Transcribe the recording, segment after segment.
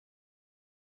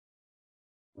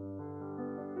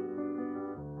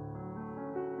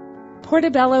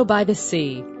Portobello by the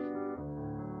Sea.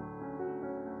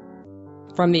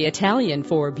 From the Italian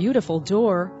for beautiful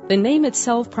door, the name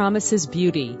itself promises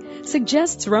beauty,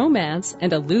 suggests romance,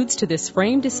 and alludes to this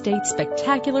framed estate's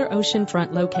spectacular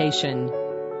oceanfront location.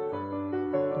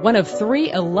 One of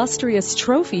 3 illustrious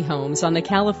trophy homes on the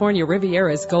California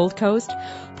Riviera's Gold Coast,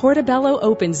 Portobello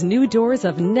opens new doors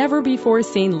of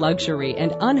never-before-seen luxury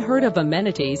and unheard-of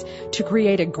amenities to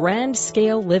create a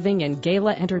grand-scale living and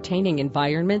gala entertaining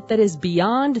environment that is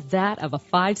beyond that of a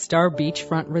 5-star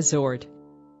beachfront resort.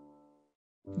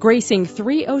 Gracing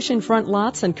 3 oceanfront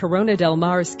lots in Corona del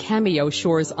Mar's Cameo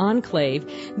Shores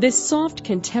enclave, this soft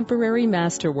contemporary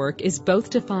masterwork is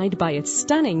both defined by its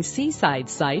stunning seaside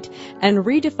site and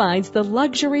redefines the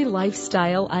luxury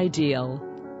lifestyle ideal.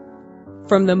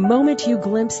 From the moment you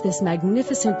glimpse this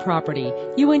magnificent property,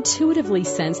 you intuitively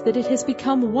sense that it has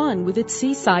become one with its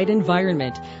seaside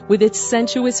environment, with its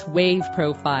sensuous wave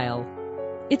profile,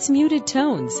 its muted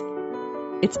tones,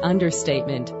 its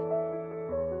understatement.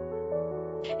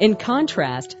 In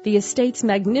contrast, the estate's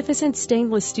magnificent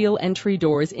stainless steel entry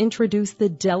doors introduce the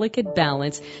delicate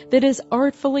balance that is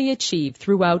artfully achieved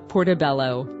throughout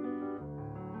Portobello.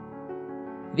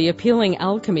 The appealing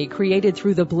alchemy created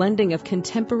through the blending of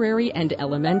contemporary and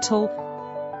elemental,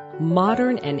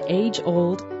 modern and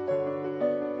age-old,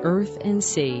 earth and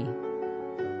sea.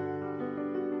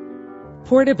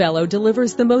 Portobello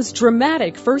delivers the most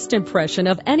dramatic first impression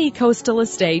of any coastal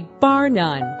estate, bar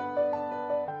none.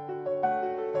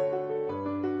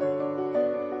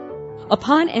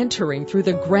 Upon entering through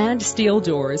the grand steel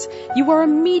doors, you are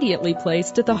immediately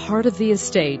placed at the heart of the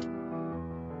estate,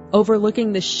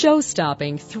 overlooking the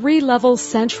show-stopping 3-level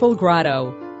central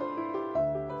grotto,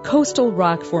 coastal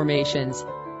rock formations,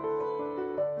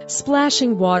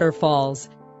 splashing waterfalls,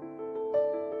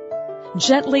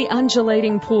 gently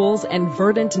undulating pools, and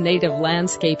verdant native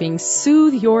landscaping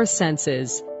soothe your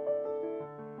senses.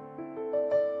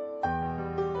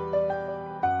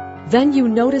 Then you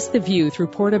notice the view through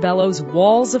Portobello's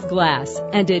walls of glass,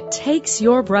 and it takes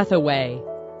your breath away.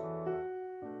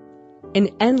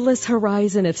 An endless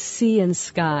horizon of sea and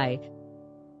sky,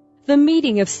 the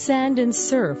meeting of sand and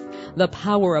surf, the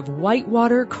power of white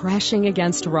water crashing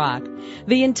against rock,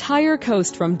 the entire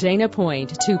coast from Dana Point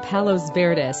to Palos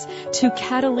Verdes to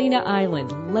Catalina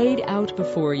Island laid out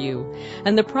before you,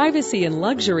 and the privacy and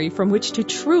luxury from which to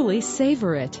truly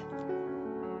savor it.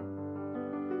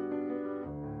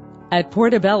 At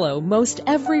Portobello, most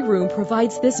every room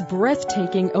provides this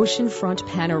breathtaking oceanfront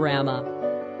panorama.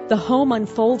 The home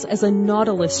unfolds as a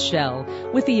nautilus shell,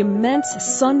 with the immense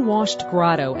sun-washed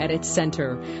grotto at its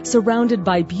center, surrounded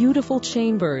by beautiful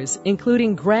chambers,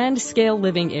 including grand-scale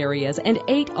living areas and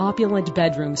 8 opulent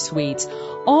bedroom suites,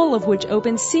 all of which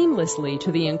open seamlessly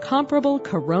to the incomparable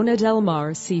Corona del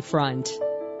Mar seafront.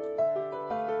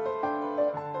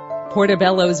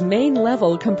 Portobello's main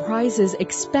level comprises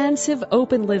expansive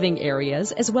open living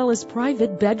areas as well as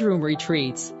private bedroom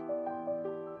retreats.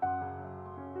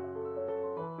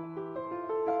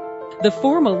 The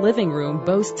formal living room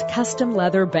boasts custom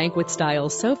leather banquet-style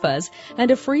sofas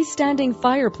and a freestanding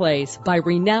fireplace by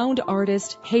renowned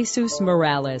artist Jesus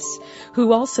Morales,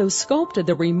 who also sculpted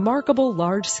the remarkable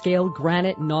large-scale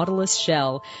granite nautilus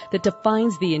shell that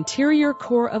defines the interior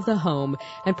core of the home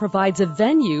and provides a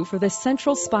venue for the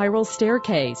central spiral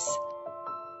staircase.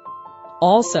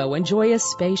 Also enjoy a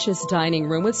spacious dining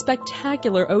room with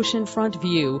spectacular oceanfront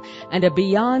view and a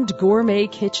beyond gourmet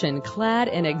kitchen clad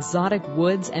in exotic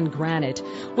woods and granite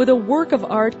with a work of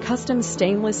art custom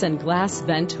stainless and glass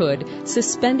vent hood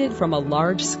suspended from a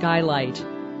large skylight.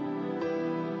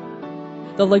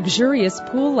 The luxurious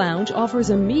pool lounge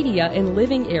offers a media and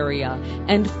living area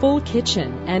and full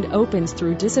kitchen and opens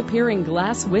through disappearing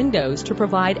glass windows to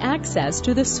provide access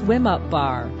to the swim-up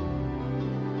bar.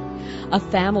 A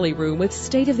family room with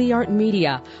state-of-the-art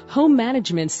media, home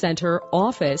management center,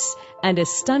 office, and a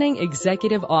stunning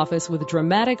executive office with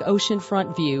dramatic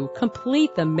oceanfront view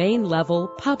complete the main level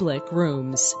public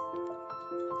rooms.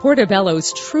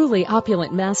 Portobello's truly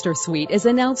opulent master suite is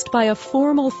announced by a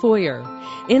formal foyer.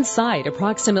 Inside,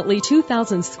 approximately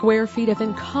 2,000 square feet of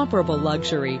incomparable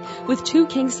luxury, with 2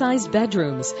 king-sized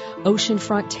bedrooms,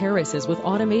 oceanfront terraces with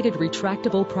automated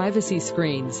retractable privacy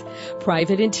screens,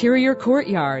 private interior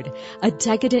courtyard, a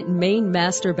decadent main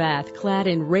master bath clad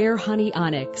in rare honey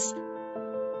onyx,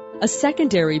 a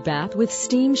secondary bath with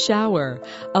steam shower,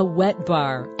 a wet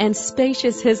bar, and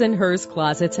spacious his and hers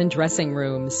closets and dressing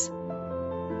rooms.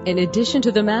 In addition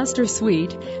to the master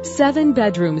suite, 7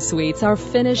 bedroom suites are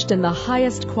finished in the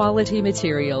highest quality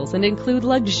materials and include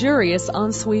luxurious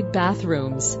ensuite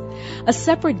bathrooms. A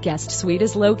separate guest suite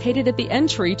is located at the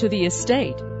entry to the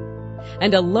estate.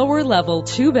 And a lower-level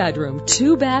 2-bedroom,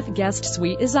 2-bath guest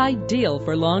suite is ideal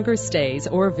for longer stays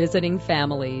or visiting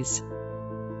families.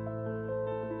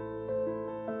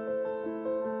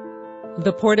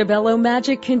 The Portobello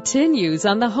magic continues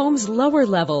on the home's lower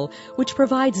level, which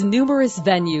provides numerous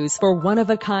venues for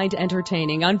one-of-a-kind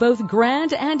entertaining on both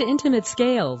grand and intimate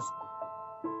scales.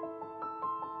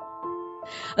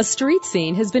 A street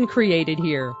scene has been created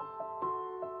here,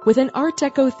 with an Art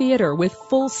Deco theater with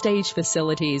full stage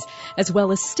facilities, as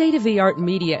well as state-of-the-art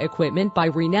media equipment by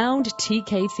renowned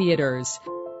TK Theaters.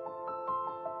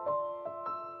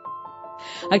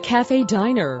 A cafe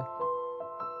diner,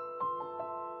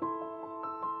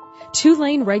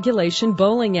 2-lane regulation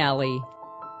bowling alley,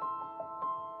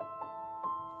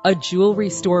 a jewelry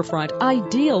storefront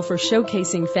ideal for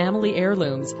showcasing family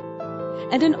heirlooms,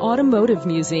 and an automotive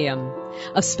museum.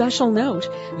 Of special note,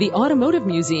 the Automotive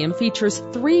Museum features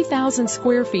 3,000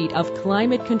 square feet of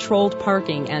climate-controlled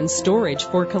parking and storage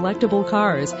for collectible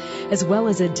cars, as well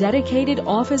as a dedicated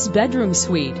office bedroom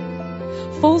suite,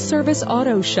 full-service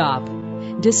auto shop,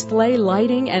 display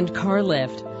lighting and car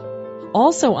lift.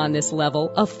 Also on this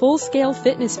level, a full-scale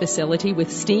fitness facility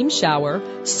with steam shower,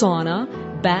 sauna,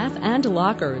 bath, and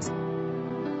lockers,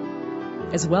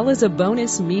 as well as a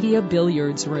bonus media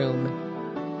billiards room.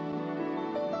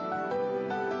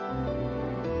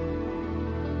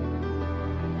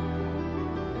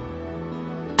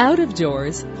 Out of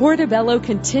doors, Portobello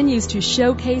continues to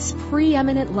showcase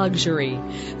preeminent luxury.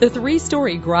 The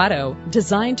 3-story grotto,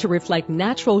 designed to reflect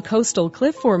natural coastal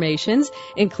cliff formations,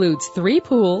 includes 3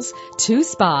 pools, 2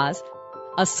 spas,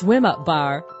 a swim-up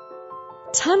bar,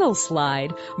 tunnel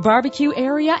slide, barbecue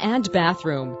area, and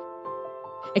bathroom.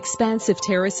 Expansive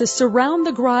terraces surround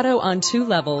the grotto on 2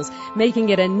 levels, making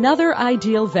it another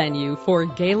ideal venue for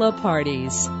gala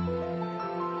parties.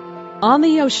 On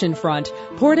the oceanfront,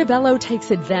 Portobello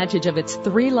takes advantage of its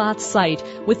 3-lot site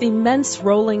with immense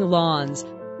rolling lawns,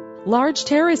 large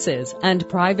terraces, and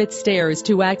private stairs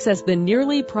to access the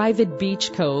nearly private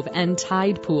beach cove and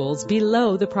tide pools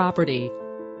below the property.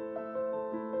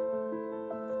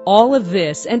 All of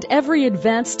this and every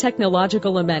advanced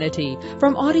technological amenity,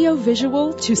 from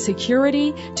audio-visual to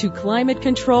security to climate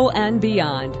control and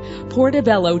beyond,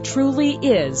 Portobello truly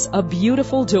is a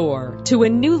beautiful door to a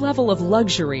new level of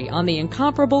luxury on the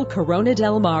incomparable Corona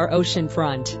del Mar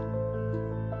oceanfront.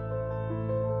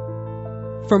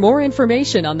 For more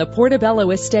information on the Portobello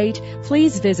estate,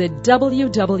 please visit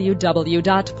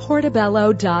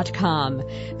www.portobello.com.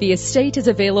 The estate is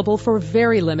available for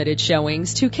very limited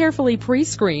showings to carefully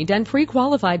pre-screened and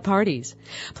pre-qualified parties.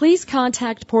 Please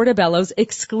contact Portobello's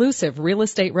exclusive real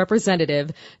estate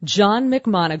representative, John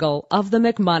McMonigal of the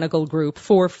McMonigal Group,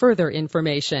 for further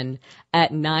information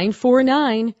at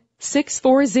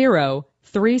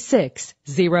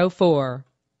 949-640-3604.